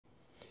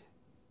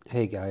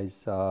Hey guys,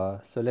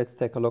 so let's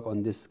take a look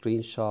on this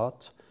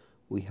screenshot.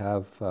 We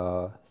have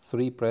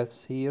three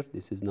breaths here.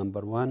 This is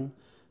number 1,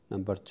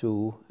 number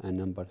 2, and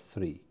number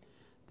 3.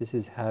 This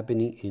is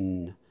happening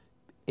in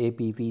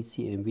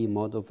APV-CMV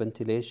mode of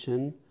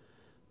ventilation,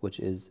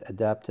 which is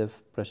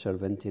adaptive pressure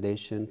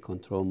ventilation,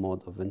 control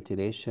mode of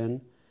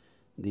ventilation.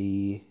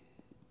 The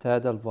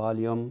tidal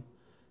volume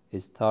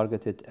is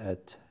targeted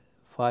at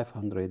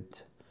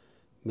 500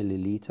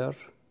 milliliter.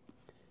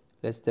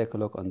 Let's take a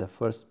look on the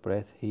first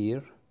breath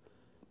here.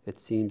 It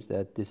seems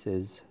that this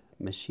is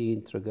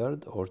machine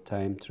triggered or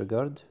time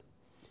triggered.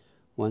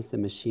 Once the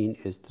machine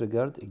is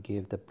triggered, it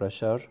gives the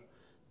pressure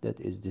that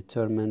is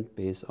determined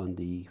based on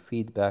the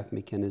feedback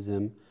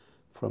mechanism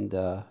from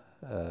the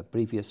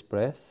previous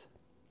breath.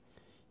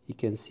 You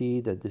can see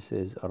that this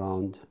is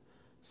around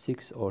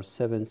 6 or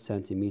 7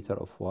 centimeters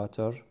of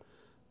water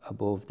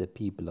above the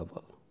PEEP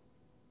level.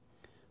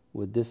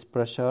 With this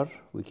pressure,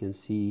 we can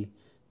see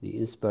the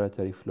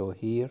inspiratory flow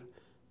here.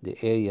 The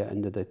area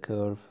under the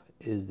curve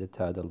is the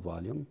tidal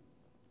volume.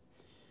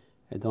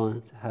 I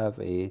don't have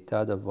a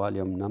tidal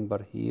volume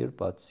number here,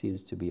 but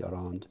seems to be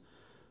around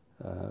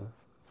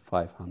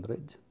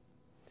 500.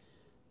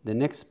 The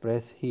next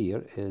breath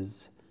here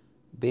is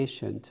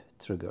patient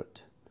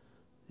triggered,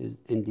 is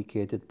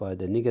indicated by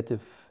the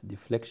negative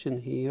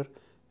deflection here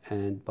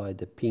and by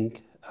the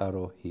pink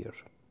arrow here.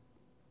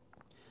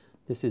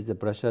 This is the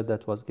pressure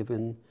that was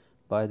given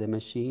by the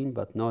machine,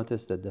 but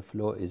notice that the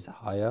flow is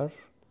higher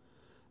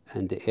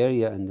and the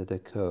area under the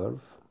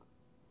curve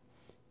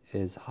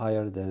is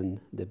higher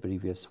than the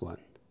previous one.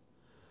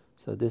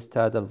 So this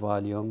tidal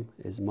volume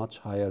is much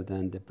higher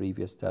than the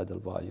previous tidal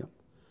volume.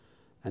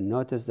 And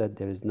notice that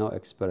there is no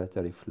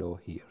expiratory flow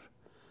here.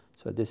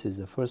 So this is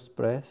the first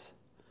breath,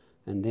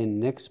 and then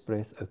next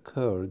breath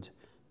occurred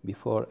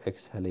before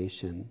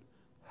exhalation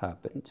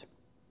happened.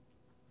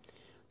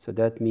 So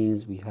that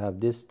means we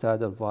have this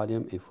tidal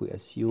volume. If we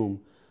assume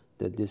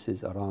that this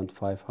is around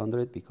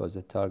 500, because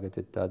the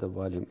targeted tidal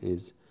volume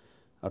is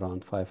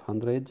around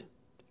 500,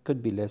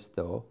 could be less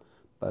though,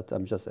 but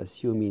I'm just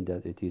assuming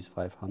that it is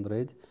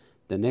 500.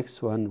 The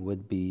next one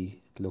would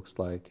be, it looks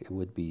like it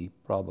would be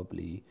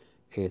probably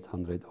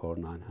 800 or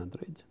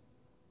 900.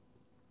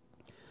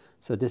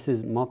 So this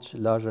is much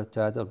larger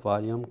tidal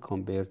volume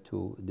compared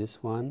to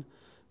this one,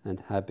 and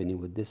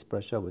happening with this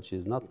pressure, which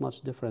is not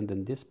much different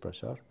than this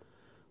pressure,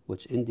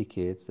 which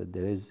indicates that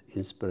there is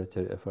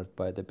inspiratory effort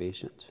by the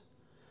patient.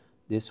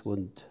 This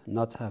would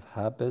not have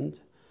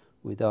happened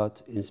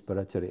without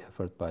inspiratory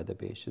effort by the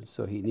patient.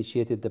 So he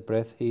initiated the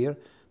breath here,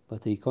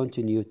 but he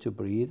continued to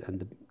breathe, and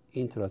the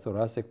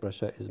intrathoracic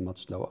pressure is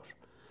much lower.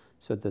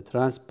 So the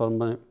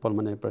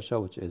transpulmonary pressure,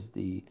 which is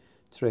the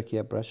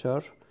trachea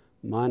pressure,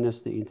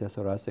 minus the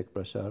intrathoracic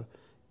pressure,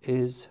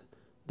 is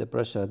the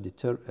pressure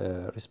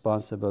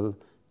responsible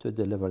to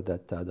deliver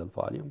that tidal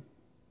volume.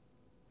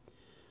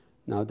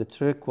 Now the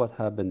trick, what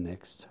happened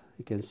next?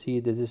 You can see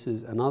that this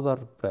is another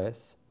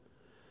breath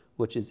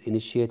which is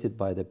initiated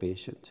by the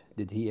patient.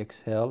 Did he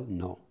exhale?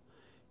 No.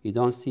 You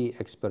don't see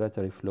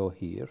expiratory flow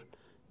here.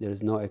 There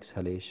is no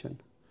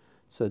exhalation.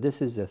 So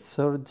this is the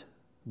third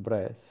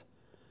breath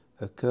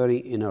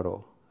occurring in a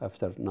row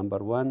after number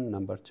 1,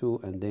 number 2,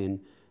 and then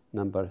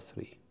number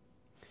 3.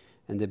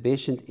 And the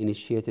patient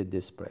initiated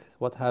this breath.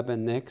 What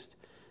happened next?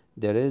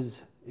 There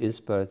is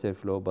inspiratory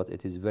flow, but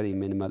it is very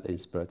minimal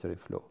inspiratory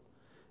flow.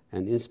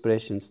 And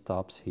inspiration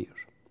stops here.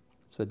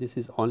 So this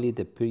is only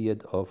the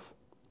period of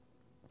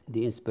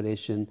the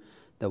inspiration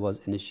that was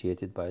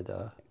initiated by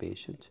the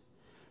patient.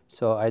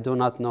 So I do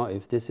not know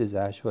if this is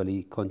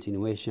actually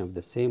continuation of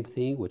the same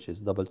thing, which is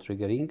double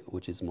triggering,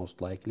 which is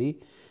most likely,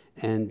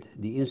 and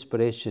the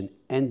inspiration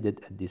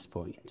ended at this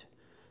point.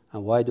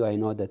 And why do I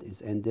know that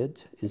it's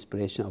ended?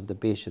 Inspiration of the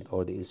patient,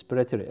 or the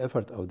inspiratory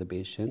effort of the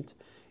patient,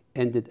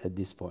 ended at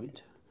this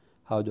point.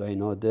 How do I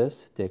know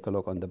this? Take a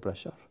look on the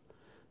pressure.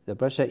 The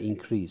pressure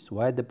increased.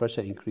 Why did the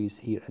pressure increase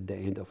here at the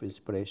end of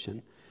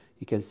inspiration?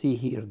 You can see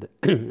here,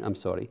 I'm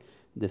sorry,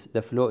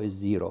 the flow is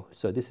 0.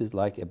 So this is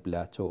like a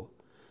plateau.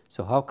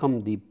 So how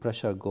come the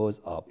pressure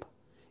goes up?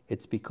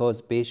 It's because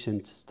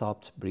patient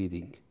stopped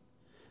breathing.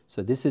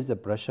 So this is the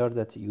pressure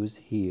that's used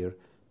here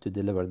to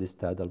deliver this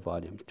tidal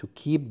volume. To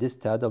keep this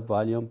tidal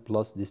volume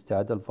plus this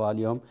tidal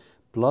volume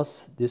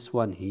plus this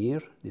one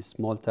here, this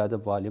small tidal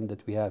volume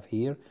that we have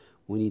here,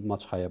 we need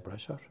much higher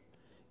pressure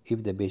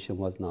if the patient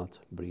was not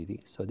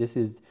breathing. So this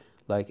is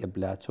like a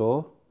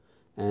plateau,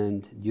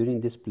 and during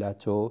this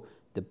plateau,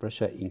 the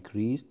pressure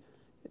increased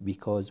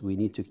because we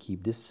need to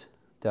keep this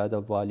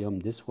tidal volume,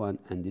 this one,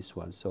 and this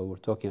one. So we're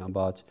talking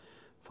about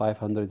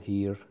 500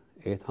 here,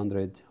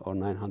 800 or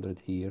 900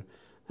 here,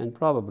 and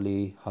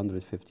probably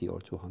 150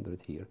 or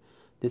 200 here.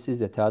 This is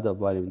the tidal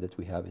volume that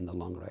we have in the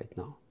lung right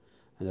now.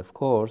 And of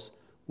course,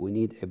 we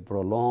need a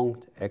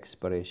prolonged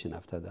expiration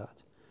after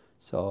that.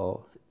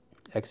 So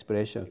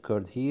expiration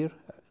occurred here.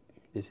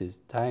 This is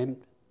time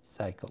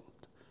cycled.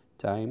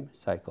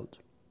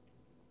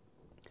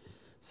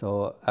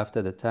 So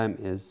after the time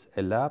is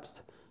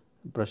elapsed,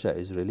 pressure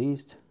is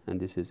released,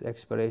 and this is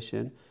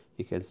expiration.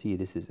 You can see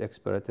this is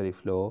expiratory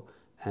flow,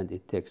 and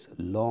it takes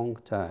a long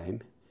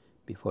time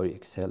before you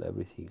exhale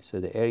everything. So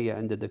the area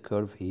under the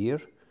curve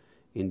here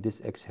in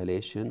this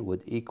exhalation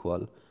would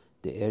equal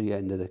the area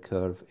under the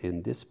curve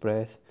in this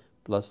breath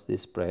plus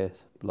this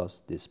breath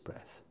plus this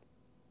breath.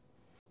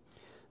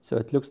 So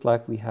it looks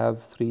like we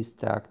have 3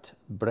 stacked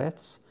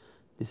breaths.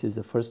 This is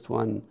the first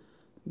one,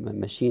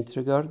 machine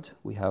triggered.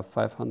 We have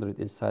 500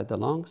 inside the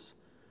lungs.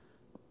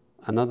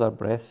 Another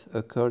breath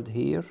occurred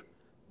here,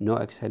 no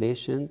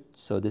exhalation,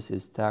 so this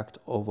is stacked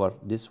over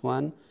this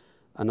one.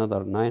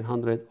 Another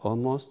 900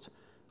 almost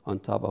on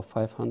top of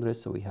 500,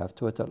 so we have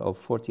total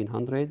of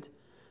 1400.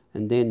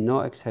 And then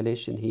no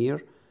exhalation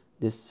here.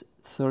 This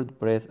third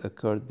breath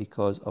occurred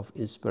because of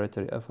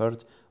inspiratory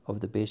effort of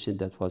the patient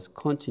that was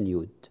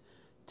continued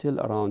till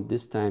around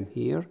this time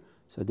here.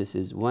 So this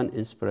is one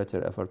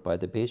inspiratory effort by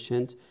the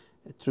patient,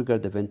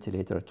 triggered the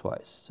ventilator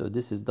twice. So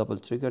this is double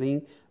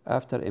triggering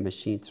after a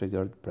machine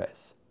triggered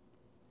breath.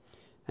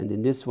 And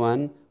in this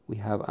one, we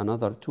have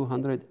another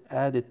 200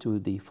 added to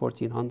the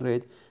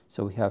 1400,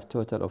 so we have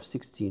total of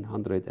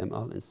 1600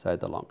 ml inside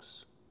the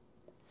lungs.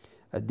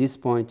 At this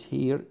point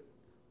here,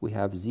 we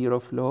have zero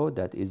flow,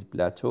 that is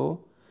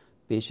plateau.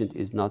 Patient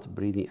is not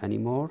breathing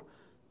anymore.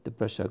 The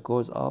pressure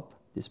goes up.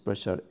 This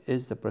pressure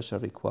is the pressure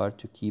required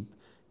to keep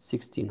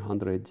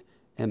 1600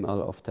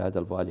 ml of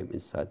tidal volume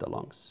inside the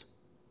lungs.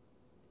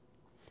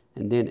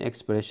 And then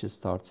expiration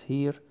starts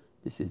here.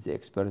 This is the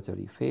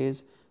expiratory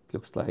phase. It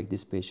looks like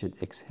this patient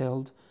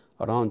exhaled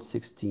around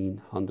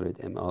 1600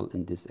 ml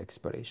in this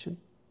expiration.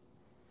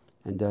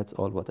 And that's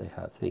all what I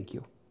have. Thank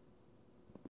you.